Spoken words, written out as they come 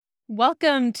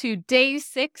Welcome to day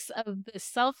 6 of the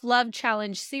Self-Love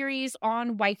Challenge series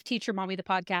on Wife, Teacher, Mommy, the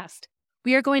podcast.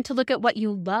 We are going to look at what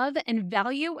you love and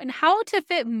value and how to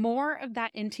fit more of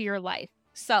that into your life.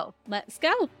 So let's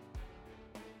go.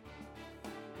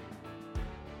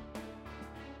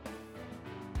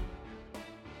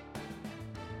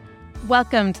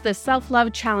 Welcome to the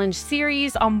Self-Love Challenge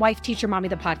series on Wife, Teacher, Mommy,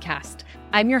 the podcast.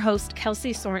 I'm your host,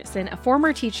 Kelsey Sorensen, a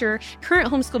former teacher, current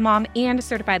homeschool mom, and a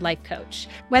certified life coach.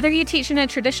 Whether you teach in a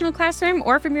traditional classroom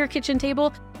or from your kitchen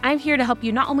table, I'm here to help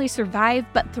you not only survive,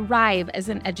 but thrive as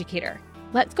an educator.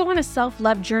 Let's go on a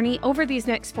self-love journey over these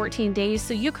next 14 days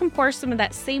so you can pour some of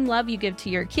that same love you give to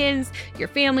your kids, your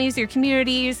families, your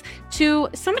communities, to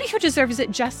somebody who deserves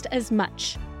it just as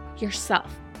much,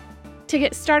 yourself. To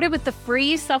get started with the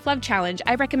free Self-Love Challenge,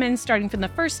 I recommend starting from the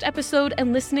first episode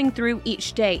and listening through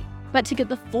each day. But to get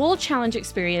the full challenge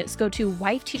experience, go to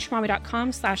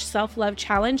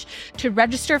wifeteachermommy.com/self-love-challenge to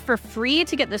register for free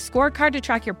to get the scorecard to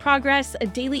track your progress, a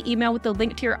daily email with the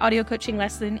link to your audio coaching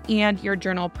lesson, and your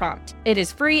journal prompt. It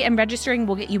is free and registering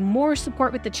will get you more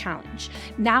support with the challenge.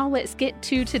 Now let's get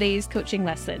to today's coaching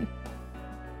lesson.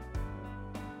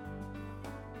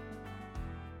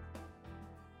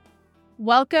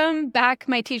 Welcome back,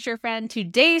 my teacher friend, to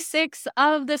day 6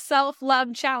 of the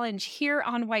Self-Love Challenge here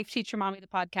on Wife, Teacher, Mommy, the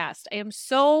podcast. I am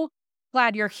so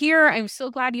glad you're here. I'm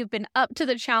so glad you've been up to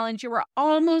the challenge. You are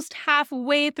almost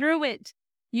halfway through it.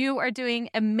 You are doing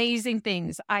amazing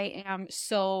things. I am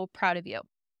so proud of you.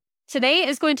 Today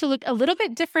is going to look a little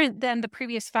bit different than the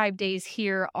previous 5 days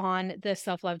here on the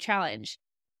Self-Love Challenge,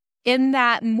 in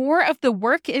that more of the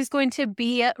work is going to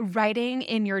be writing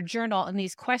in your journal and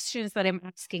these questions that I'm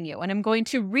asking you. And I'm going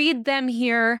to read them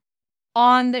here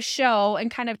on the show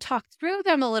and kind of talk through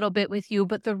them a little bit with you,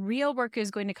 but the real work is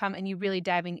going to come and you really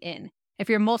diving in. If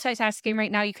you're multitasking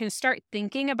right now, you can start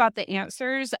thinking about the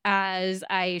answers as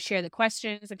I share the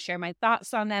questions and share my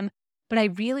thoughts on them. But I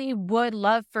really would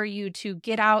love for you to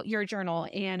get out your journal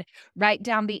and write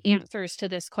down the answers to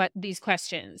these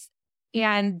questions.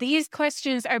 And these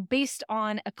questions are based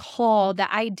on a call that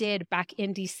I did back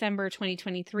in December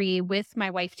 2023 with my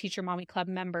Wife, Teacher, Mommy Club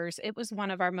members. It was one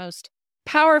of our most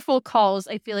powerful calls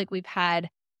I feel like we've had.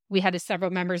 We had several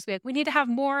members be like, we need to have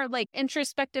more like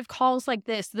introspective calls like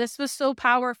this. This was so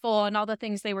powerful, and all the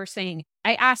things they were saying.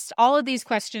 I asked all of these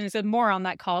questions and more on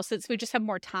that call since we just have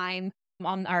more time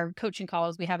on our coaching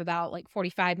calls. We have about like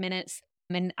 45 minutes.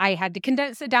 And I had to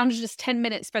condense it down to just 10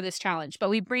 minutes for this challenge. But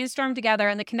we brainstormed together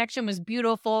and the connection was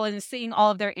beautiful and seeing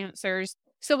all of their answers.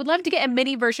 So would love to get a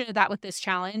mini version of that with this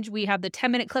challenge. We have the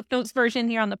 10-minute Cliff Notes version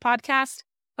here on the podcast.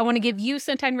 I want to give you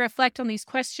some time to reflect on these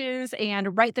questions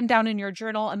and write them down in your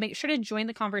journal, and make sure to join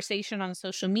the conversation on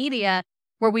social media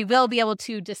where we will be able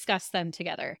to discuss them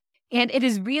together. And it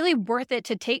is really worth it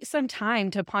to take some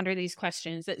time to ponder these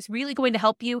questions. It's really going to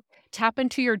help you tap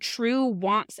into your true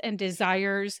wants and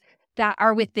desires that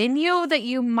are within you that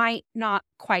you might not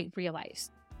quite realize.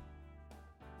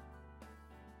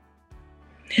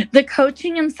 The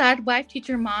coaching inside Wife,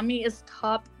 Teacher, Mommy is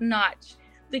top notch.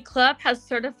 The club has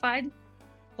certified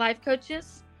life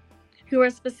coaches who are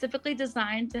specifically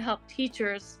designed to help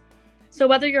teachers. So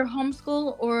whether you're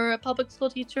homeschool or a public school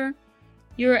teacher,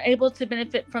 you're able to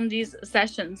benefit from these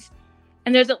sessions.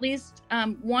 And there's at least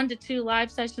 1 to 2 live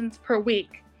sessions per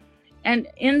week. And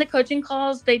in the coaching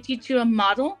calls, they teach you a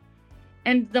model.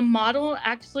 And the model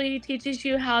actually teaches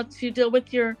you how to deal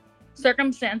with your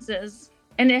circumstances,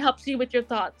 and it helps you with your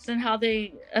thoughts and how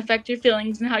they affect your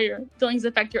feelings and how your feelings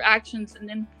affect your actions and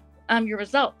then your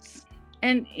results.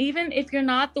 And even if you're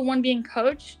not the one being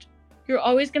coached, you're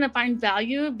always going to find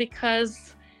value,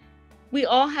 because we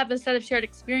all have a set of shared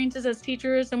experiences as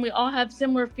teachers, and we all have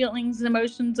similar feelings and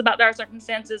emotions about our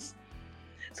circumstances.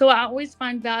 So I always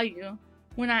find value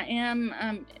when I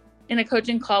am in a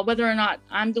coaching call, whether or not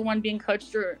I'm the one being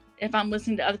coached or if I'm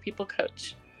listening to other people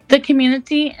coach. The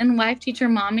community in Wife, Teacher,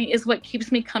 Mommy is what keeps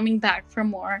me coming back for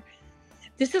more.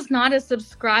 This is not a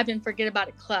subscribe and forget about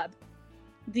it club.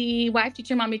 The Wife,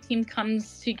 Teacher, Mommy team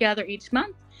comes together each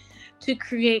month to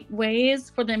create ways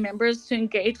for their members to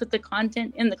engage with the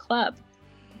content in the club.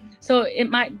 So it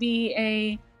might be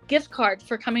a gift card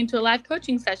for coming to a live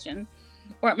coaching session,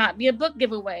 or it might be a book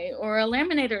giveaway or a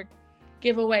laminator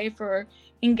giveaway for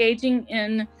engaging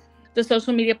in the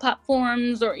social media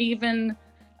platforms, or even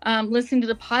listening to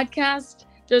the podcast.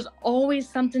 There's always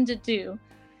something to do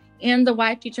in the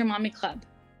Wife, Teacher, Mommy Club.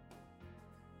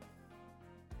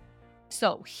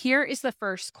 So here is the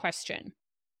first question.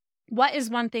 What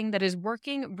is one thing that is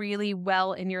working really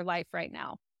well in your life right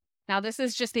now? Now, this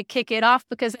is just to kick it off,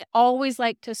 because I always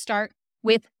like to start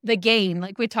with the gain.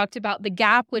 Like we talked about the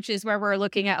gap, which is where we're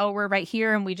looking at, oh, we're right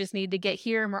here and we just need to get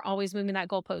here and we're always moving that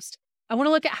goalpost. I want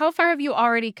to look at how far have you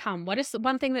already come? What is the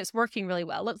one thing that's working really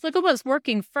well? Let's look at what's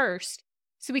working first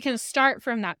so we can start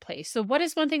from that place. So what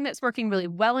is one thing that's working really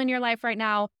well in your life right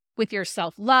now with your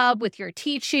self-love, with your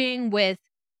teaching, with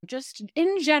just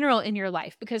in general in your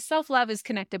life? Because self-love is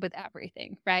connected with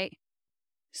everything, right?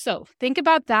 So think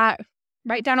about that.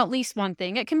 Write down at least one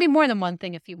thing. It can be more than one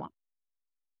thing if you want.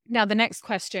 Now, the next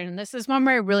question, and this is one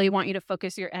where I really want you to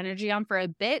focus your energy on for a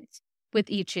bit with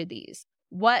each of these.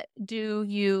 What do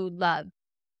you love?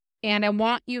 And I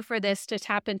want you for this to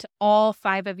tap into all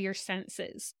 5 of your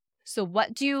senses. So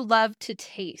what do you love to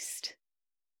taste?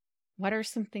 What are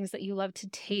some things that you love to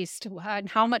taste? And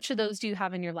how much of those do you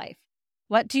have in your life?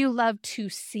 What do you love to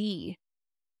see?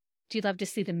 Do you love to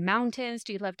see the mountains?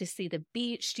 Do you love to see the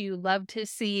beach? Do you love to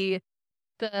see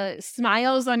the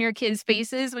smiles on your kids'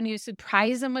 faces when you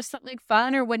surprise them with something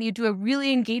fun or when you do a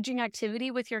really engaging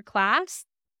activity with your class?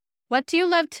 What do you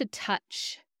love to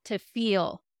touch, to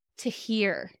feel, to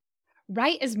hear?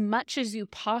 Write as much as you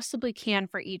possibly can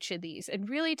for each of these and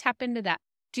really tap into that.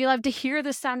 Do you love to hear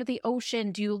the sound of the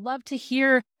ocean? Do you love to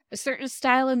hear a certain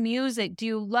style of music? Do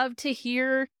you love to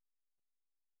hear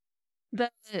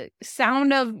the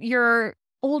sound of your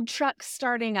old truck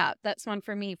starting up? That's one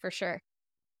for me for sure.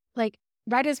 Like,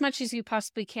 write as much as you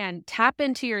possibly can. Tap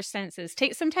into your senses.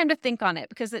 Take some time to think on it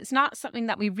because it's not something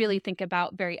that we really think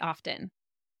about very often.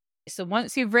 So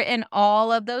once you've written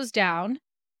all of those down,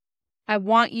 I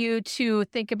want you to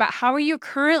think about how are you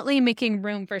currently making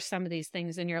room for some of these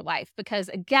things in your life? Because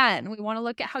again, we want to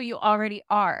look at how you already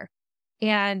are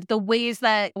and the ways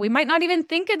that we might not even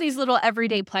think of these little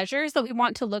everyday pleasures that we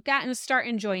want to look at and start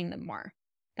enjoying them more.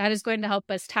 That is going to help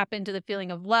us tap into the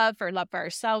feeling of love for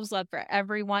ourselves, love for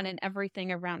everyone and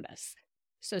everything around us.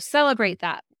 So celebrate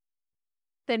that.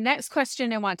 The next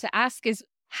question I want to ask is,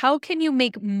 how can you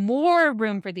make more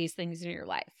room for these things in your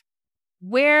life?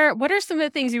 What are some of the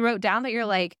things you wrote down that you're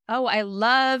like, oh, I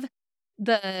love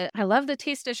the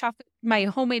taste of chocolate, my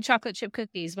homemade chocolate chip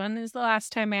cookies. When is the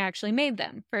last time I actually made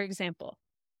them, for example?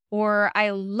 Or I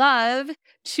love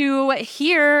to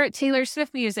hear Taylor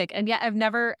Swift music, and yet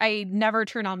I never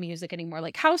turn on music anymore.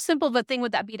 Like, how simple of a thing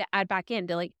would that be to add back in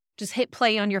to like just hit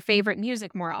play on your favorite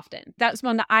music more often? That's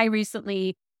one that I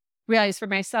recently realized for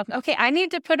myself. Okay, I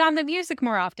need to put on the music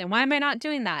more often. Why am I not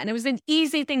doing that? And it was an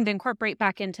easy thing to incorporate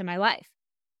back into my life.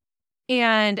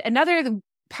 And another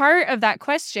part of that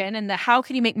question and the how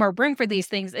can you make more room for these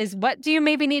things is what do you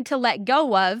maybe need to let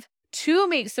go of to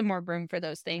make some more room for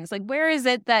those things? Like, where is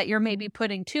it that you're maybe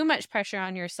putting too much pressure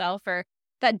on yourself or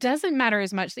that doesn't matter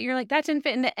as much, that you're like, that didn't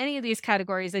fit into any of these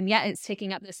categories and yet it's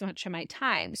taking up this much of my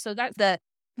time? So that's the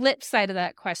flip side of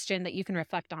that question that you can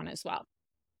reflect on as well.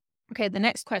 Okay, the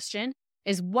next question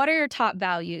is, what are your top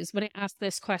values? When I asked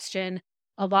this question,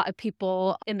 a lot of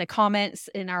people in the comments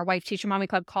in our Wife Teacher Mommy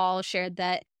Club call shared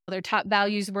that their top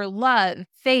values were love,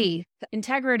 faith,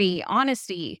 integrity,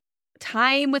 honesty,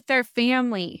 time with their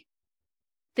family,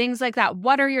 things like that.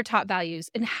 What are your top values?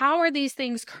 And how are these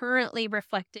things currently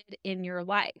reflected in your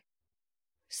life?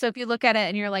 So if you look at it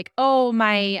and you're like, oh,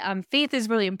 my faith is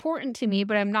really important to me,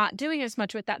 but I'm not doing as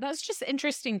much with that. That's just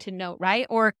interesting to note, right?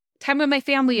 Or time with my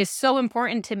family is so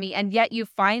important to me. And yet you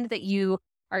find that you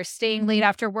are staying late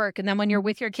after work. And then when you're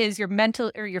with your kids,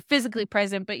 you're physically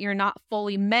present, but you're not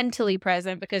fully mentally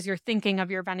present because you're thinking of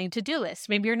your running to-do list.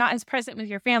 Maybe you're not as present with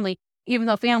your family, even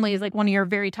though family is like one of your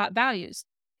very top values.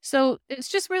 So it's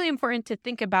just really important to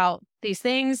think about these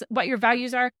things, what your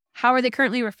values are, how are they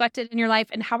currently reflected in your life,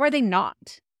 and how are they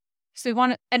not? So we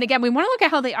want to look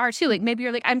at how they are too. Like maybe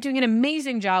you're like, I'm doing an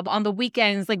amazing job on the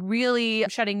weekends, like really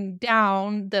shutting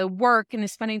down the work and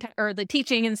spending time or the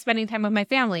teaching and spending time with my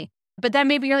family. But then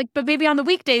maybe you're like, but maybe on the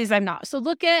weekdays I'm not. So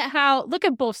look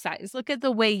at both sides. Look at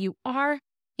the way you are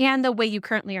and the way you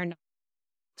currently are not.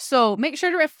 So make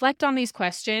sure to reflect on these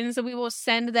questions and we will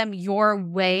send them your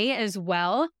way as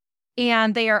well.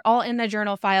 And they are all in the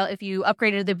journal file. If you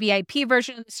upgraded the VIP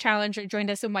version of this challenge or joined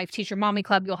us in Wife Teacher Mommy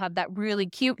Club, you'll have that really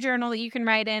cute journal that you can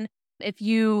write in. If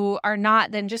you are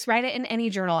not, then just write it in any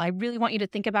journal. I really want you to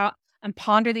think about and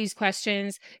ponder these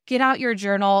questions. Get out your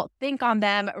journal, think on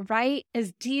them, write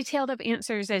as detailed of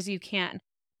answers as you can.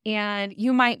 And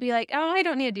you might be like, oh, I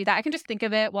don't need to do that. I can just think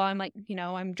of it while I'm like,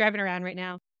 I'm driving around right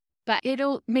now. But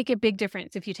it'll make a big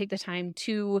difference if you take the time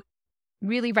to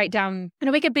really write down.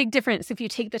 It'll make a big difference if you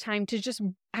take the time to just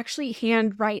actually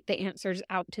hand write the answers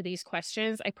out to these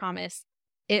questions. I promise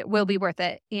it will be worth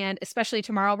it. And especially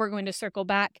tomorrow, we're going to circle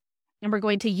back and we're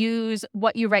going to use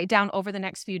what you write down over the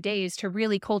next few days to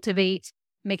really cultivate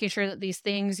making sure that these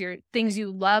things, your things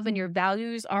you love and your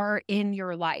values are in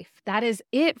your life. That is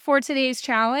it for today's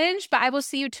challenge, but I will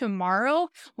see you tomorrow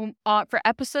for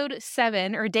episode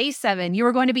 7 or day 7. You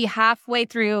are going to be halfway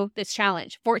through this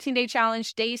challenge, 14-day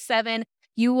challenge, day 7.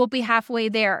 You will be halfway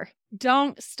there.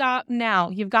 Don't stop now.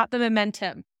 You've got the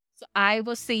momentum. So I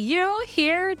will see you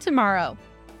here tomorrow.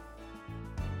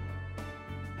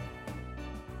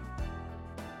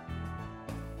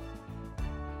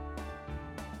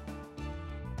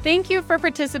 Thank you for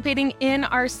participating in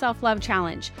our self-love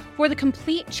challenge. For the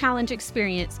complete challenge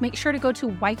experience, make sure to go to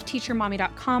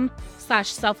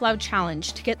wifeteachermommy.com/self-love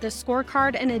challenge to get the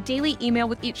scorecard and a daily email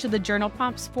with each of the journal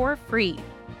prompts for free.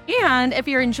 And if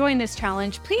you're enjoying this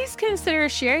challenge, please consider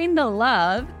sharing the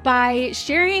love by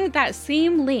sharing that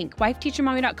same link,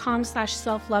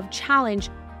 wifeteachermommy.com/self-love challenge,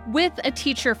 with a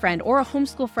teacher friend or a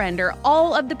homeschool friend or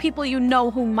all of the people you know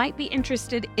who might be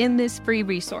interested in this free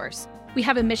resource. We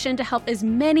have a mission to help as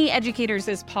many educators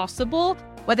as possible,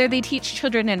 whether they teach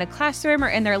children in a classroom or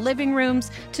in their living rooms,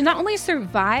 to not only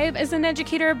survive as an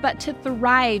educator, but to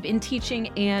thrive in teaching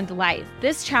and life.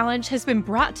 This challenge has been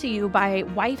brought to you by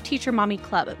Wife Teacher Mommy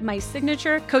Club, my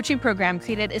signature coaching program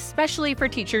created especially for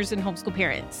teachers and homeschool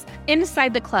parents.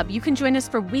 Inside the club, you can join us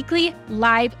for weekly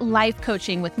live life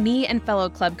coaching with me and fellow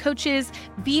club coaches,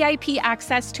 VIP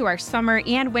access to our summer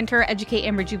and winter Educate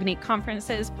and Rejuvenate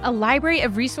conferences, a library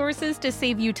of resources to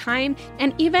save you time,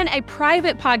 and even a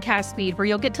private podcast feed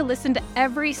where you'll get to listen to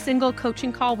every single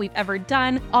coaching call we've ever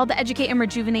done, all the Educate and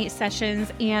Rejuvenate sessions,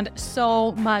 and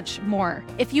so much more.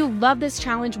 If you love this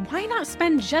challenge, why not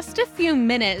spend just a few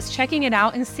minutes checking it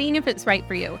out and seeing if it's right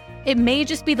for you? It may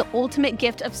just be the ultimate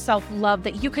gift of self-love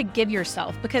that you could give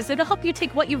yourself, because it'll help you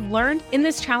take what you've learned in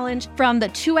this challenge from the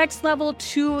 2x level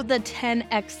to the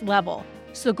 10x level.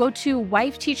 So go to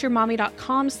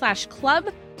wifeteachermommy.com/club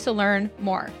to learn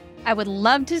more. I would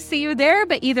love to see you there,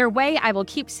 but either way, I will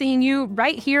keep seeing you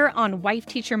right here on Wife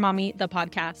Teacher Mommy, the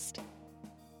podcast.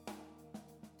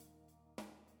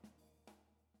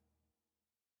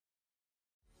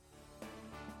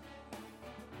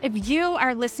 If you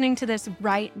are listening to this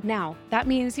right now, that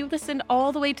means you listened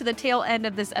all the way to the tail end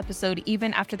of this episode,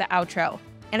 even after the outro.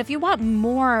 And if you want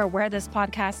more where this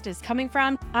podcast is coming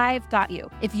from, I've got you.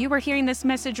 If you are hearing this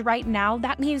message right now,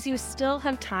 that means you still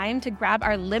have time to grab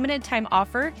our limited time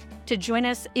offer to join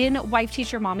us in Wife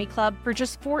Teacher Mommy Club for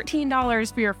just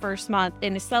 $14 for your first month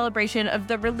in a celebration of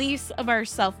the release of our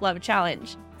self-love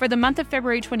challenge. For the month of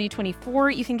February 2024,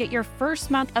 you can get your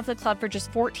first month of the club for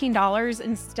just $14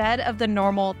 instead of the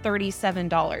normal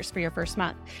 $37 for your first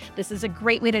month. This is a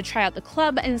great way to try out the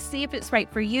club and see if it's right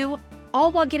for you, all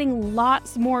while getting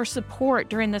lots more support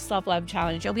during the self-love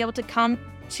challenge. You'll be able to come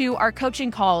to our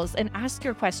coaching calls and ask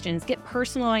your questions, get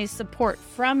personalized support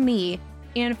from me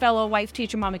and fellow Wife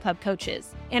Teacher Mommy Club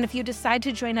coaches. And if you decide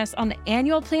to join us on the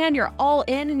annual plan, you're all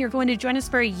in and you're going to join us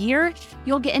for a year,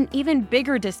 you'll get an even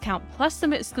bigger discount plus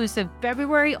some exclusive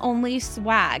February-only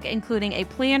swag, including a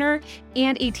planner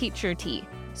and a teacher tee.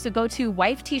 So go to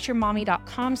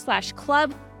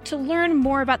wifeteachermommy.com/club to learn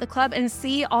more about the club and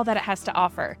see all that it has to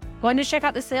offer. Going to check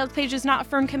out the sales page is not a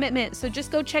firm commitment, so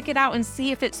just go check it out and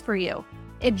see if it's for you.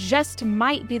 It just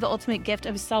might be the ultimate gift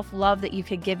of self-love that you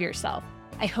could give yourself.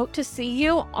 I hope to see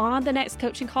you on the next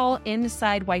coaching call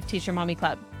inside Wife Teacher Mommy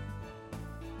Club.